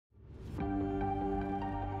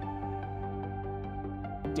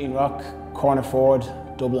Dean Rock, corner forward,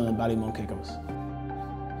 Dublin and Ballymun kickouts.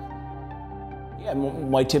 Yeah,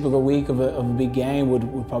 my typical week of a big game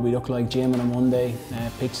would probably look like gym on a Monday,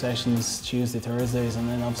 pitch sessions Tuesday, Thursdays, and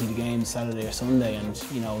then obviously the game Saturday or Sunday. And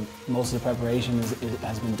you know, most of the preparation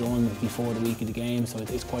has been done before the week of the game, so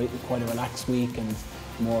it's quite a relaxed week and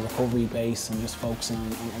more recovery based and just focusing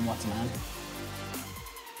on what's in hand.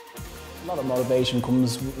 A lot of motivation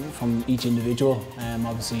comes from each individual.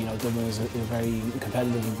 Obviously, you know, Dublin is a very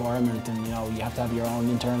competitive environment, and you know, you have to have your own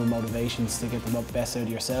internal motivations to get the best out of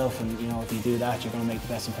yourself. And you know, if you do that, you're going to make the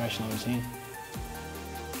best impression on the team.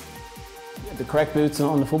 Yeah, the correct boots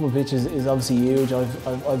on the football pitch is obviously huge.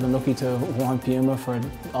 I've been lucky to have worn Puma for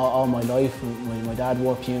all my life. My dad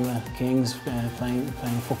wore Puma Kings playing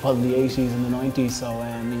football in the 80s and the 90s. So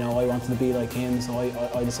you know, I wanted to be like him, so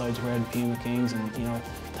I decided to wear the Puma Kings, and you know,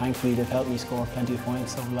 thankfully they've helped me score plenty of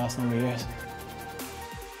points over the last number of years.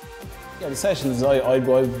 Yeah, the sessions I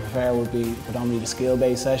prefer would be predominantly the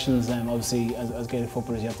skill-based sessions. Obviously, as Gaelic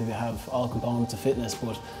footballers, you have to have all components of fitness,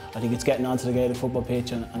 but I think it's getting onto the Gaelic football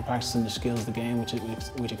pitch and practicing the skills of the game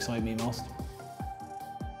which excite me most.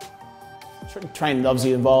 Training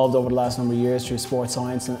obviously evolved over the last number of years through sports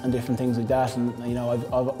science and different things like that, and you know,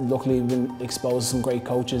 I've luckily been exposed to some great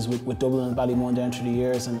coaches with Dublin and Ballymun down through the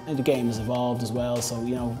years, and the game has evolved as well. So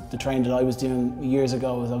you know, the training that I was doing years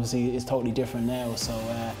ago is totally different now. So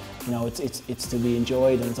you know, it's to be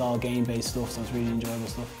enjoyed, and it's all game-based stuff, so it's really enjoyable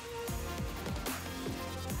stuff.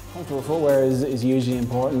 Comfortable footwear is usually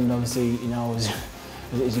important. Obviously, you know,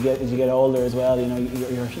 as you get older as well, you know,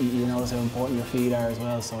 you notice how important your feet are as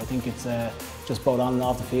well. So I think it's just both on and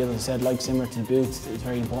off the field. As I said, like similar to the boots, it's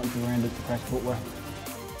very important to be wearing the correct footwear.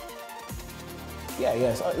 Yeah,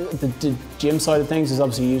 yes. The gym side of things is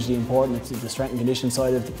obviously hugely important. It's the strength and conditioning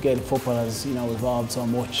side of the Gaelic football has, you know, evolved so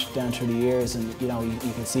much down through the years, and you know, you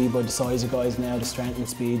can see by the size of guys now, the strength and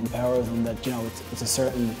speed and power of them, that you know, it's a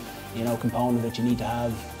certain, you know, component that you need to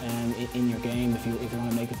have in your game if you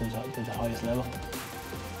want to make it to the highest level.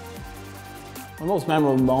 My most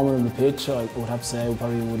memorable moment on the pitch, I would have to say,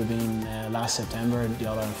 probably would have been last September, the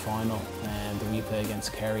All-Ireland final, the replay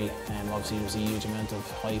against Kerry. Obviously there was a huge amount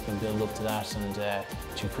of hype and build up to that, and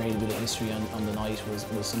to create a bit of history on the night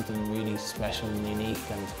was something really special and unique,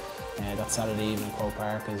 and that Saturday evening in Croke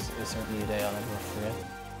Park is certainly a day I'll never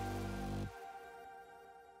forget.